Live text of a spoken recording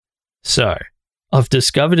So, I've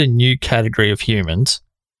discovered a new category of humans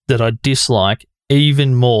that I dislike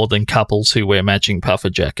even more than couples who wear matching puffer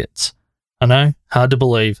jackets. I know, hard to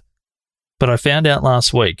believe, but I found out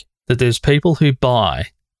last week that there's people who buy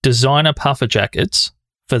designer puffer jackets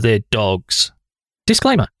for their dogs.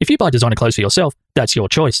 Disclaimer, if you buy designer clothes for yourself, that's your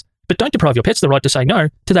choice. But don't deprive your pets the right to say no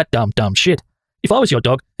to that dumb shit. If I was your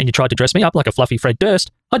dog and you tried to dress me up like a fluffy Fred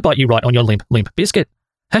Durst, I'd bite you right on your limp biscuit.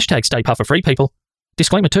 Hashtag stay puffer free, people.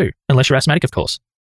 Disclaimer 2, unless you're asthmatic, of course.